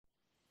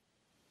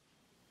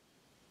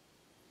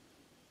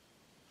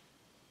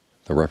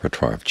the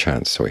repertoire of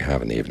chants that we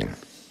have in the evening.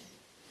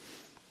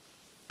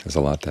 There's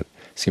a lot that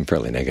seem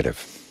fairly negative.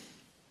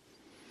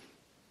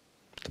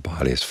 The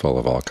body is full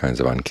of all kinds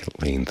of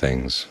unclean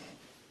things,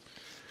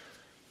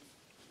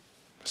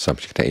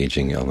 subject to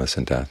aging, illness,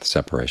 and death,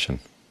 separation.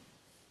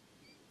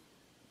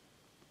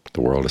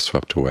 The world is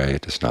swept away,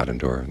 it does not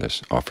endure, there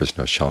offers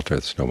no shelter,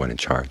 there's no one in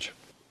charge.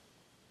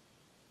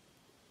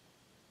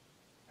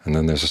 And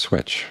then there's a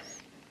switch.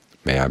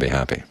 May I be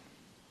happy.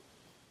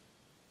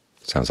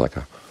 Sounds like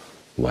a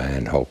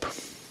wan hope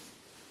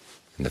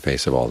in the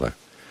face of all the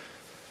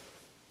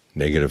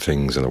negative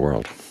things in the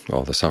world,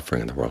 all the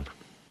suffering in the world.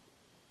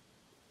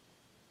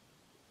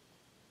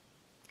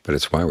 But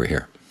it's why we're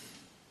here.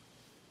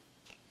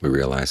 We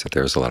realize that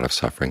there's a lot of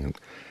suffering,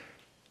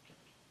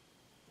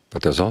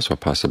 but there's also a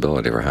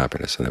possibility for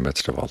happiness in the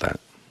midst of all that.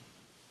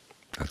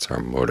 That's our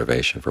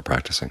motivation for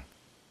practicing.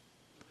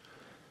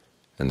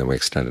 And then we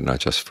extend it not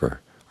just for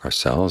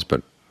ourselves,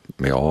 but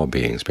may all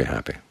beings be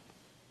happy.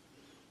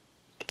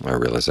 Our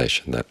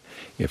realization that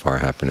if our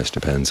happiness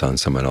depends on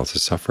someone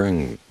else's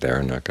suffering,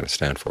 they're not going to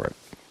stand for it.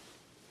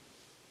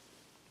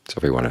 So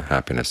if we want a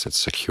happiness that's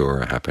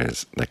secure, a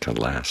happiness that can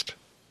last,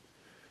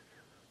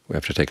 we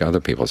have to take other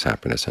people's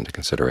happiness into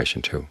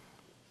consideration too.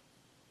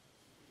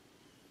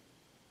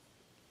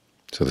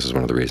 So this is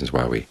one of the reasons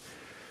why we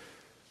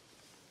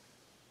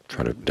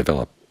try to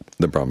develop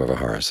the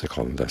Brahmaviharas. They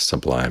call them the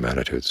sublime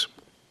attitudes,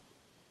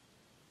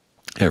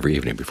 every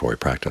evening before we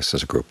practice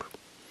as a group.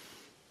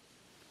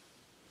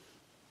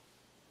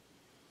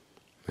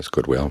 There's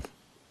goodwill,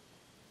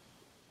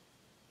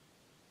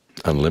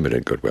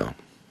 unlimited goodwill,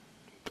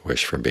 the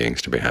wish for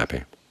beings to be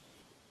happy.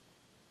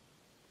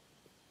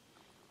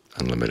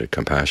 Unlimited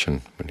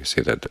compassion, when you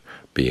see that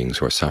beings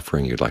who are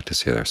suffering, you'd like to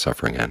see their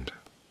suffering end.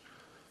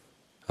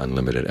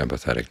 Unlimited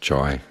empathetic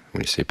joy,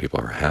 when you see people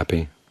who are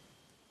happy,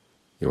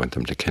 you want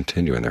them to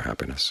continue in their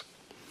happiness.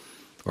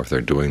 Or if they're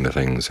doing the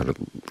things that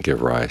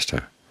give rise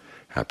to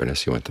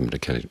happiness, you want them to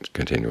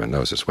continue in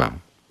those as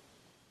well.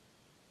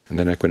 And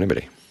then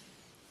equanimity,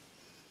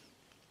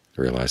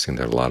 realizing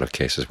there are a lot of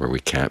cases where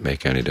we can't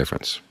make any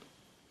difference.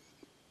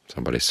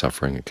 Somebody's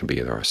suffering, it can be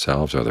either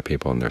ourselves or other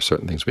people, and there are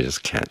certain things we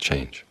just can't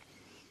change.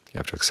 You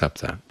have to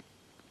accept that.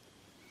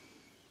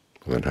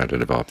 We'll learn how to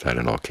develop that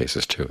in all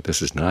cases too.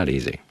 This is not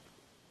easy.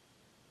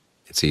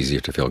 It's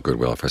easier to feel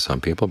goodwill for some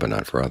people, but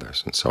not for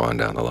others, and so on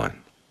down the line.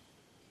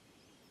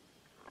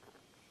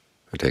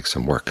 It takes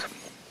some work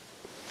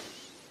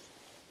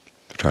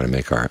to try to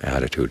make our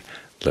attitude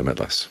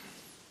limitless.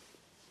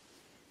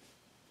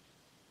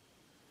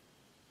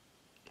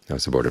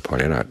 As the Buddha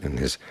pointed out, in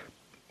his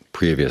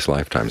previous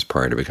lifetimes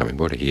prior to becoming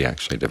Buddha, he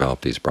actually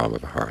developed these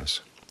Brahmaviharas.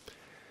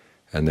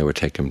 And they would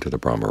take him to the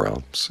Brahma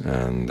realms,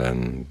 and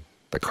then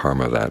the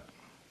karma of that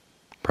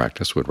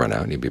practice would run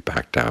out, and he'd be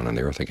back down on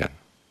the earth again.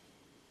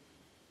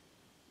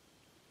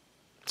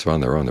 So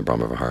on their own, the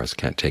Brahmaviharas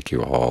can't take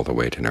you all the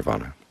way to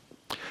nirvana,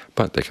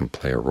 but they can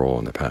play a role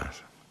in the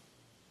path.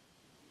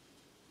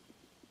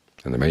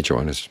 And the major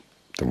one is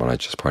the one I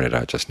just pointed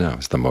out just now,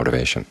 is the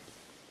motivation.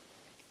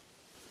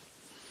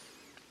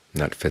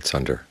 And that fits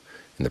under,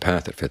 in the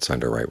path, it fits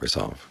under right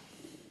resolve.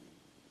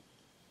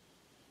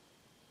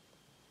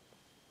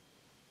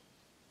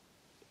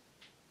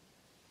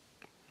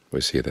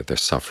 We see that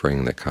there's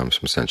suffering that comes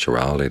from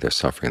sensuality, there's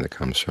suffering that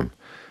comes from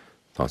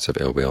thoughts of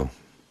ill will,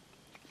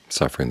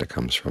 suffering that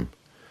comes from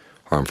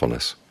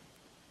harmfulness.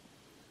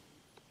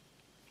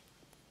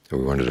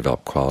 And we want to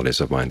develop qualities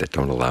of mind that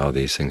don't allow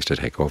these things to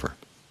take over.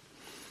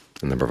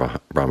 And the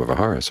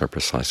Brahmaviharas are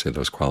precisely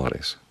those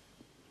qualities.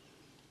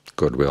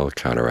 Goodwill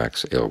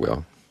counteracts ill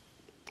will.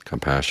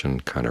 Compassion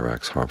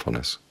counteracts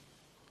harmfulness.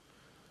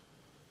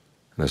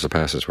 And there's a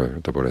passage where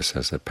the Buddha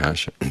says that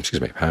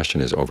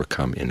passion is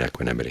overcome in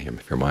equanimity. And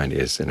if your mind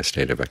is in a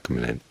state of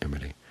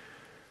equanimity,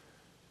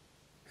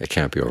 it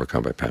can't be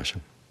overcome by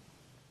passion.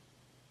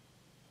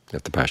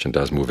 If the passion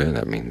does move in,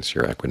 that means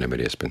your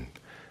equanimity has been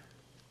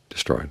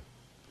destroyed.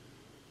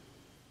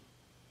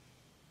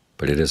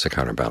 But it is a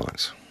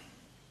counterbalance.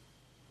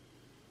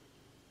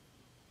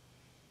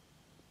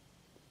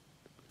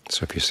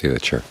 So if you see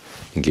that you're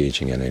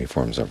engaging in any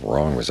forms of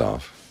wrong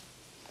resolve,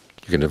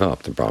 you can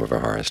develop the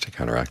Brahmaviharas to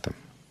counteract them.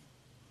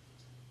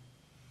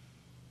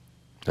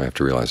 Now, I have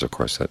to realize, of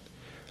course, that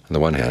on the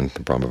one hand,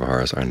 the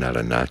Brahmaviharas are not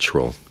a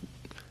natural,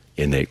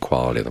 innate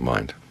quality of the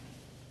mind.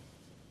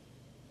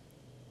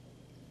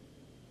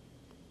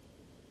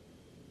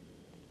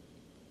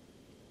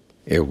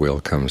 Ill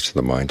will comes to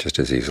the mind just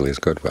as easily as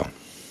goodwill.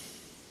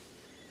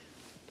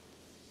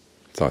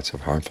 Thoughts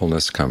of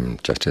harmfulness come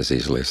just as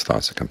easily as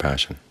thoughts of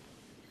compassion.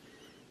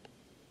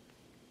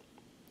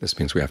 This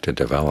means we have to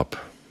develop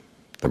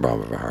the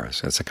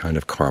Brahmaviharas. It's a kind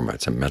of karma.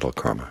 It's a mental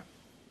karma.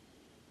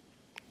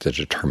 It's a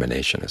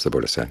determination, as the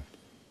Buddha said.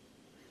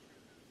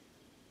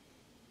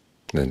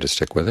 And then to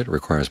stick with it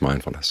requires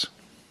mindfulness.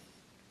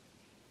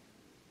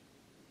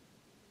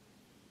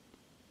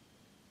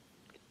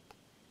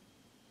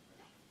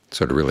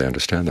 So to really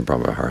understand the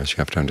Brahmaviharas, you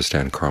have to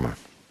understand karma,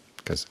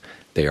 because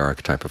they are a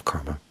type of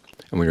karma.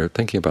 And when you're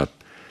thinking about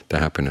the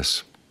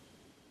happiness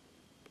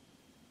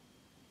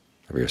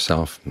of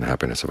yourself and the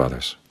happiness of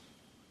others.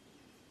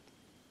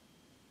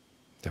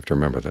 You have to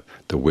remember that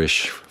the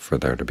wish for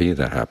there to be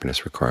that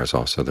happiness requires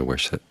also the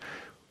wish that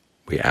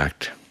we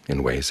act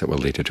in ways that will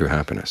lead to true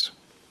happiness.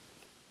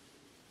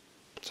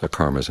 So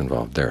karma is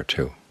involved there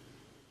too.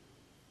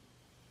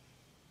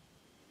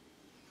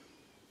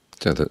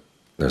 So that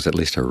there's at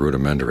least a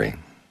rudimentary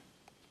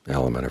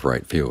element of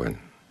right view in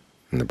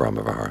the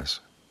Brahmaviharas.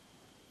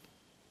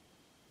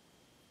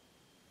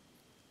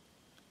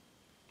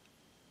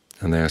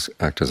 And they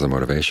act as the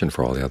motivation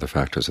for all the other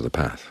factors of the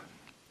path.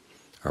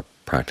 Our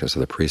practice of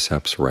the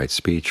precepts, right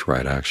speech,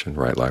 right action,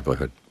 right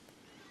livelihood.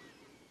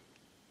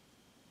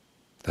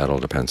 That all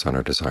depends on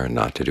our desire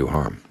not to do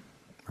harm,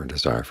 our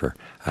desire for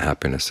a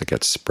happiness that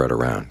gets spread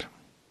around,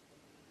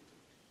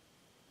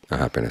 a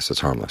happiness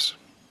that's harmless.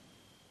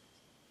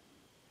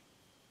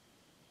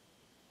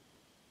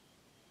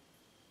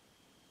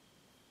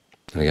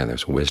 And again,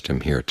 there's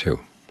wisdom here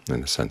too,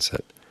 in the sense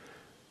that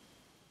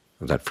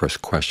that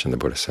first question the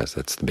Buddha says,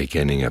 that's the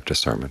beginning of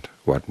discernment.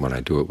 What, when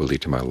I do it, will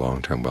lead to my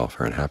long-term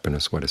welfare and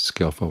happiness? What is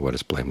skillful? What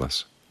is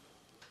blameless?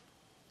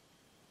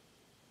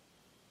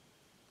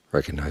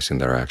 Recognizing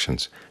that our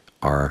actions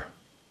are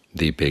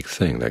the big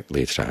thing that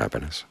leads to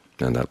happiness,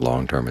 and that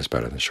long-term is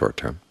better than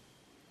short-term.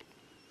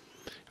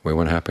 We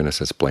want happiness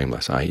that's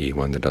blameless, i.e.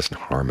 one that doesn't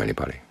harm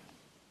anybody.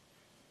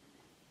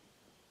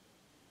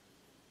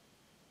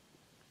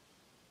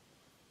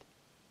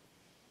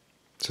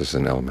 This is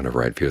an element of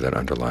right view that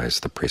underlies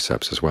the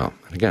precepts as well.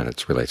 And again,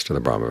 it relates to the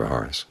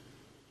Brahmaviharas.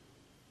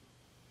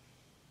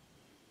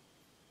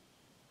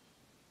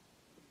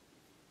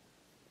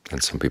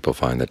 And some people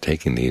find that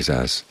taking these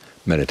as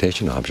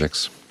meditation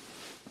objects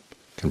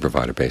can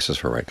provide a basis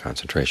for right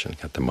concentration,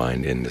 get the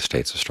mind in the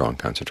states of strong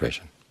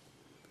concentration.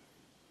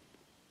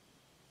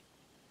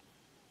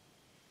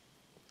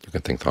 You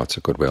can think thoughts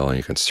of goodwill, and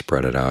you can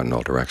spread it out in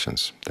all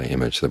directions. The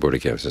image the Buddha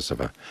gives is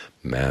of a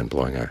man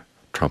blowing a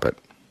trumpet,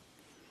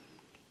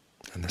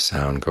 and the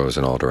sound goes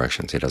in all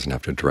directions. He doesn't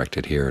have to direct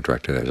it here or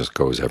direct it there. It just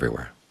goes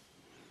everywhere.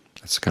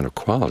 That's the kind of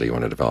quality you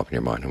want to develop in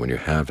your mind. And when you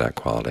have that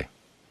quality,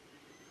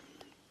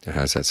 it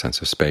has that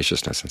sense of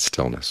spaciousness and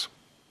stillness.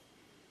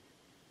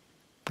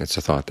 It's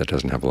a thought that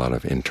doesn't have a lot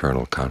of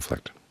internal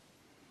conflict.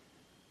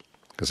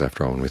 Because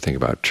after all, when we think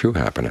about true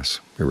happiness,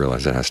 we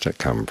realize it has to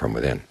come from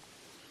within.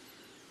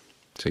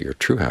 So your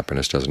true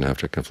happiness doesn't have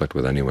to conflict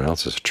with anyone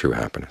else's true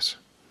happiness.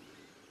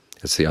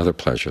 It's the other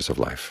pleasures of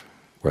life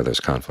where there's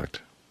conflict.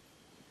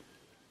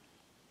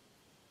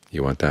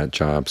 You want that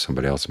job,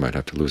 somebody else might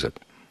have to lose it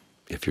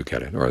if you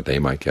get it, or they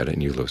might get it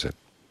and you lose it.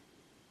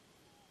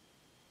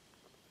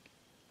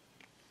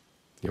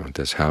 You want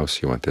this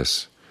house, you want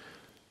this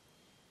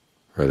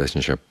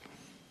relationship,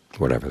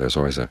 whatever. There's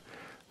always a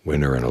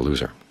winner and a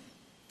loser.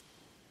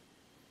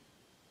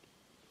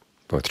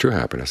 But with true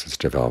happiness, it's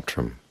developed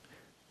from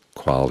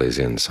qualities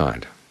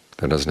inside.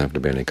 There doesn't have to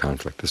be any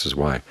conflict. This is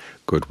why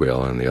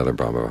goodwill and the other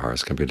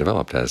Brahmaviharas can be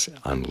developed as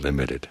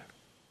unlimited.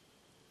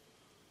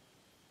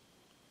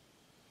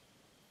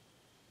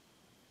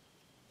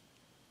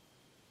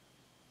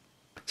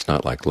 It's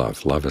not like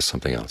love. Love is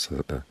something else.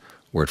 The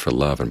word for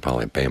love in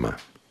Pali, bhema,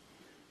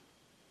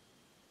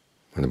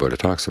 when the Buddha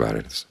talks about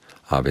it, it's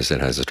obvious it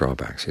has its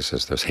drawbacks. He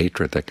says there's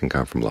hatred that can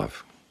come from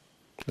love.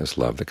 There's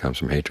love that comes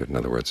from hatred. In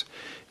other words,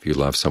 if you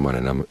love someone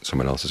and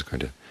someone else is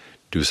going to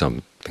do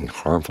something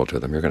harmful to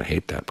them, you're going to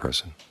hate that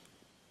person.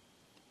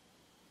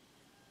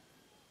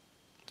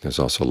 There's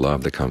also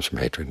love that comes from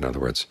hatred. In other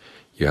words,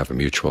 you have a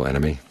mutual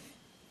enemy,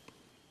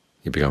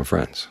 you become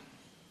friends.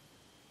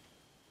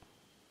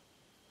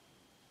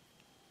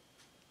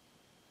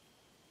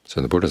 So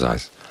in the Buddha's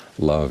eyes,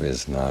 love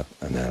is not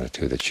an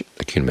attitude that you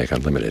can make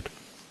unlimited.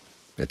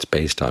 It's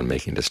based on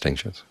making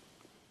distinctions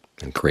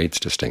and creates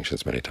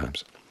distinctions many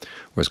times,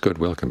 whereas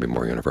goodwill can be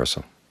more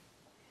universal.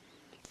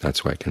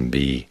 That's why it can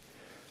be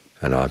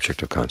an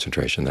object of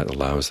concentration that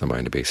allows the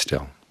mind to be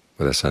still,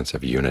 with a sense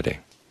of unity.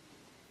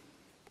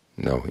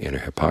 No inner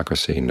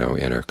hypocrisy, no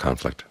inner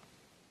conflict.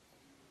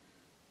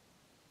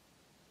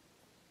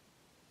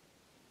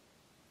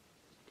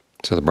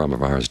 So the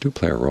Brahmaviharas do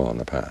play a role in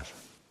the path,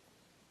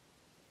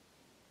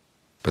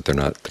 but they're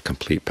not the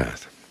complete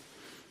path.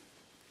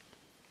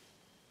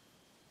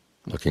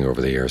 Looking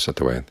over the years at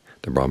the way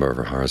the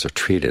Brahmaviharas are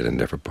treated in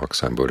different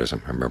books on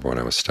Buddhism. I remember when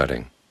I was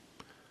studying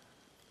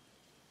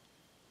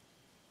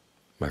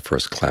my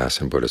first class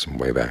in Buddhism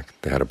way back,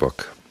 they had a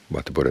book,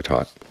 What the Buddha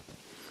Taught,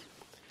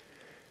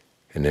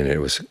 and in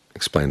it was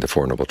explained the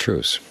Four Noble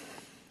Truths.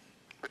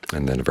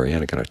 And then at the very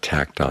end it kind of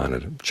tacked on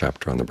a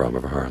chapter on the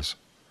Brahmaviharas.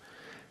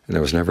 And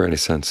there was never any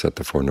sense that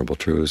the Four Noble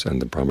Truths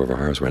and the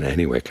Brahmaviharas were in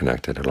any way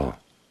connected at all.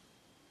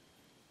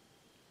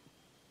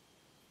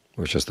 It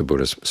was just the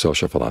Buddha's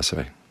social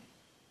philosophy.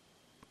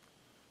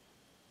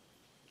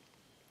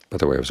 But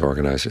the way it was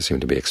organized, it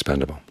seemed to be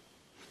expendable.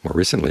 More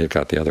recently, it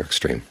got the other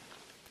extreme.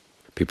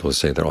 People who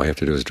say that all you have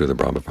to do is do the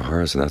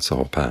Brahmaviharas, and that's the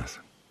whole path.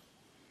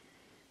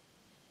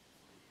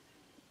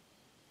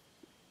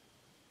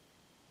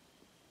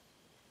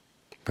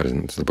 But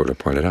as the Buddha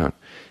pointed out,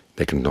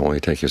 they can only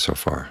take you so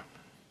far.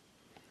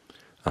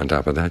 On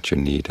top of that, you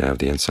need to have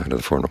the insight of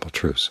the Four Noble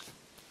Truths.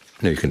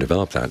 Now, you can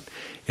develop that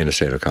in a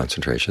state of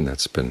concentration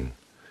that's been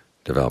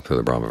developed through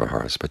the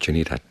Brahmaviharas, but you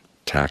need to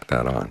tack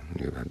that on.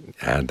 You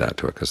add that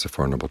to it, because the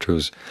Four Noble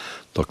Truths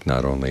look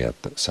not only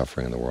at the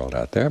suffering in the world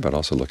out there, but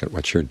also look at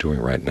what you're doing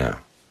right now.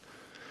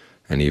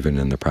 And even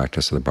in the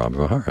practice of the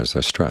Brahmaviharas,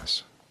 there's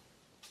stress.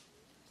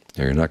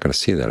 Now, you're not going to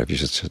see that if you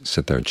just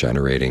sit there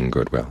generating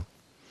goodwill.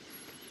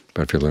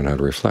 But if you learn how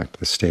to reflect,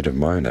 the state of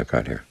mind I've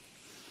got here,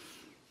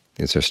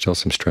 is there still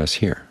some stress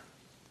here?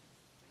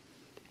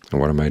 And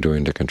what am I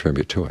doing to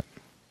contribute to it?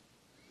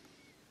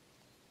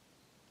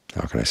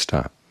 How can I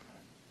stop?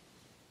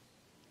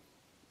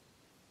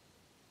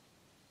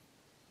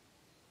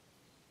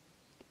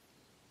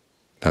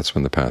 That's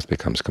when the path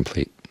becomes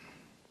complete.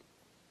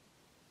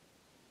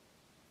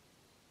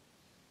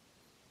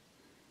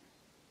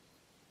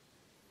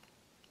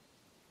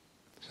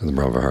 So the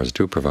Brahmaviharas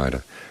do provide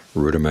a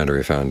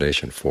rudimentary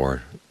foundation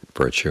for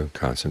virtue,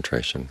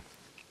 concentration,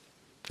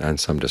 and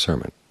some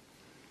discernment.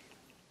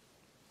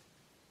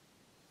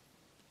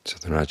 So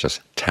they're not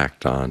just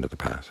tacked on to the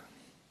path.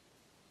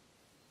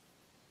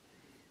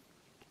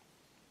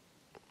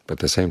 But at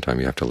the same time,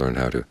 you have to learn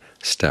how to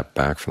step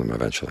back from them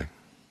eventually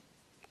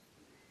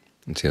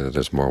and see that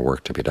there's more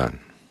work to be done.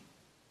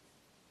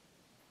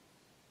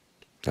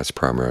 That's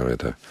primarily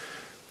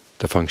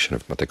the function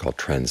of what they call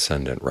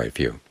transcendent right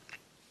view,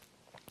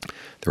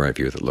 the right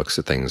view that looks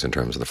at things in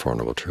terms of the Four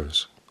Noble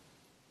Truths.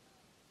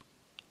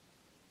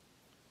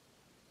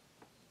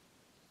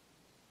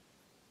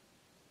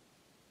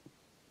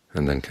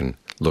 And then can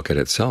look at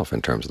itself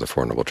in terms of the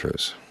Four Noble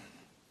Truths.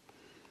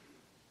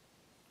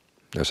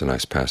 There's a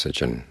nice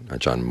passage in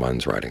John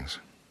Munn's writings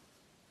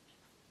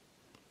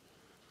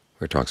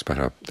where he talks about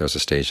how there's a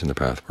stage in the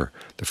path where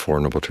the Four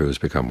Noble Truths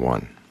become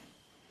one.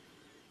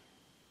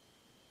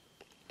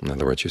 In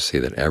other words, you see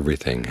that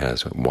everything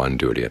has one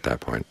duty at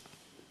that point.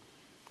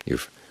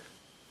 You've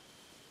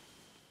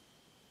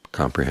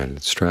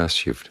comprehended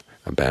stress, you've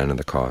abandoned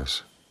the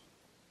cause.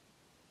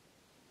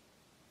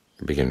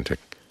 You're beginning to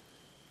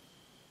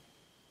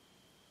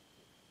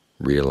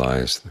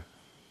realize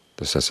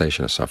the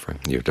cessation of suffering.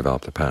 You've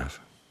developed the path.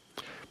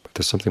 But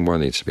there's something more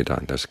that needs to be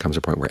done. There comes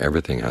a point where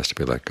everything has to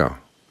be let go.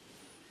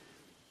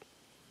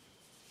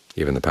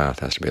 Even the path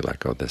has to be let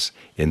go. This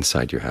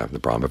insight you have, the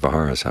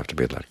Brahmaviharas have to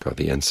be let go.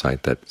 The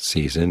insight that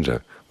sees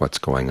into what's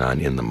going on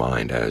in the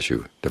mind as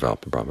you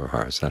develop the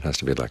Brahmaviharas, that has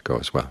to be let go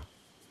as well,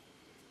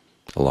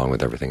 along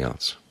with everything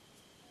else.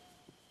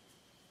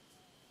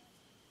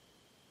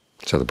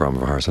 So the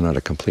Brahmaviharas are not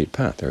a complete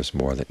path. There's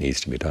more that needs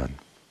to be done.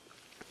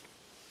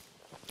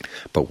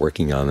 But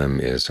working on them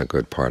is a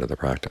good part of the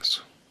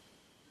practice.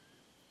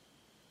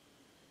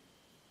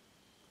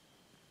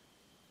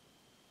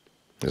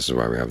 This is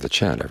why we have the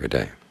chant every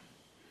day,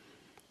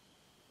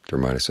 to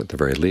remind us at the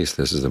very least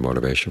this is the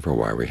motivation for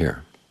why we're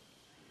here.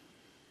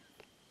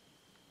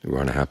 We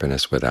want a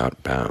happiness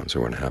without bounds.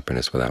 We want a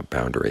happiness without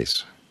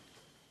boundaries.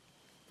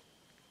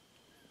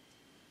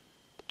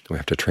 We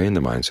have to train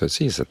the mind so it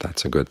sees that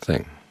that's a good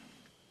thing.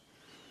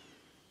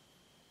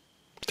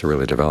 To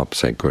really develop,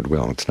 say,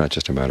 goodwill, it's not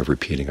just a matter of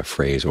repeating a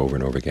phrase over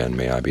and over again,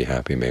 may I be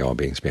happy, may all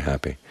beings be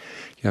happy.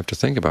 You have to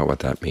think about what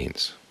that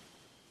means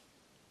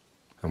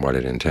and what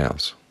it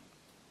entails.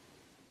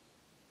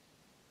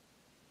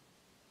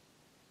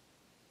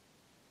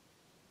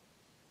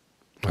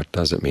 What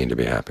does it mean to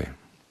be happy?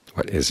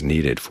 What is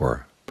needed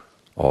for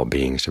all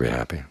beings to be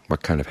happy?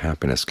 What kind of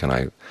happiness can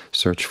I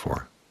search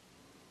for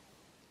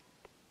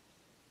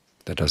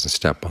that doesn't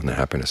step on the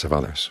happiness of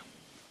others?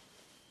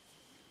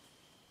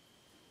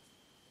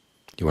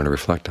 You want to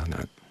reflect on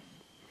that.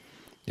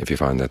 If you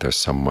find that there's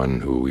someone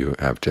who you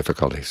have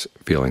difficulties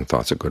feeling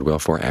thoughts of goodwill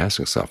for, ask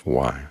yourself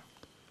why.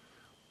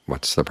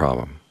 What's the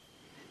problem?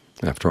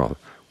 After all,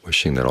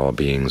 wishing that all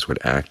beings would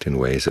act in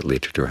ways that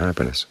lead to true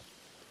happiness,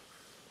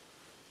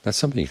 that's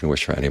something you can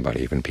wish for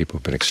anybody, even people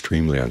who've been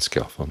extremely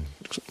unskillful,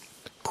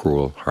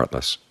 cruel,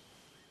 heartless,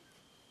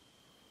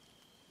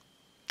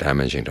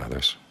 damaging to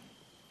others.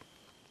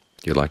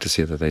 You'd like to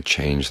see that they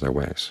change their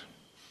ways.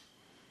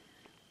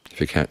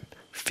 If you can't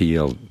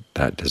feel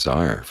that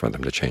desire for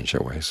them to change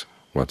their ways,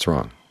 what's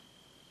wrong?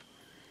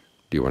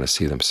 Do you want to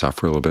see them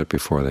suffer a little bit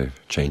before they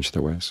change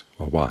their ways?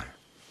 Well, why?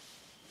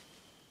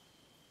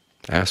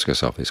 Ask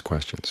yourself these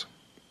questions.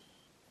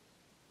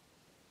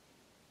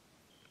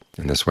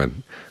 And this way,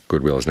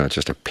 goodwill is not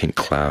just a pink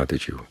cloud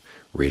that you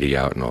radiate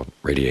out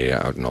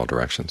in all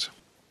directions.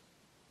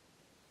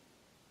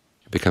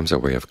 It becomes a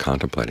way of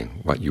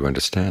contemplating what you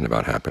understand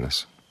about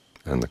happiness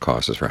and the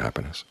causes for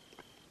happiness.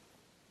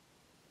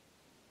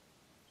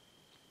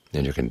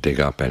 Then you can dig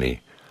up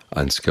any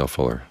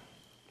unskillful or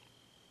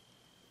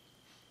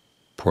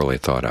poorly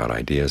thought out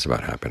ideas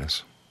about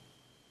happiness.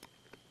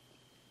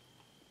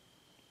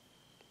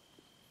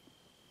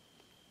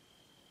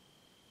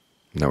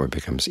 And that way it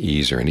becomes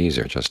easier and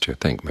easier just to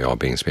think, may all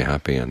beings be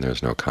happy, and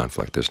there's no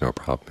conflict, there's no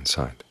problem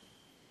inside.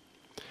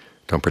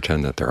 Don't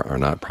pretend that there are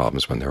not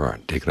problems when there are.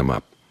 Dig them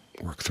up,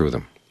 work through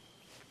them.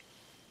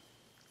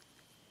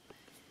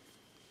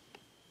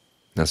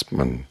 That's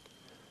when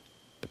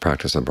the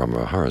practice of the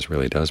Brahmaviharas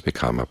really does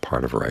become a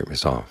part of a right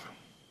resolve,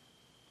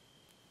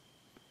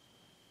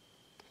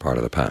 part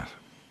of the path.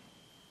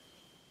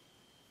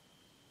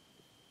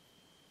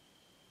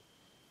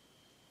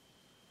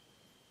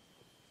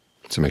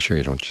 So make sure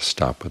you don't just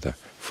stop with the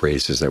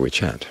phrases that we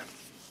chant.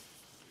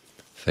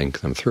 Think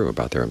them through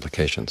about their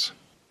implications,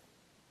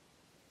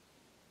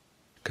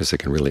 because they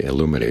can really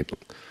illuminate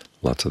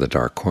lots of the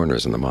dark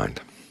corners in the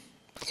mind,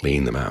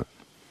 clean them out,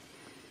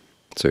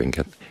 so you can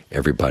get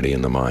everybody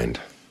in the mind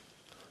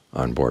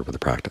on board with the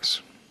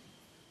practice.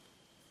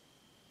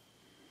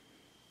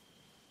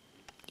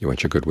 You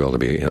want your goodwill to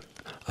be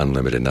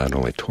unlimited not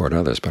only toward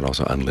others, but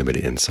also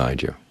unlimited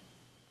inside you.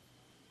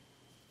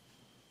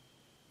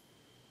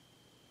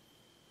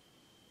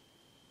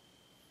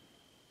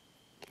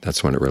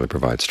 That's when it really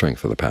provides strength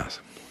for the path.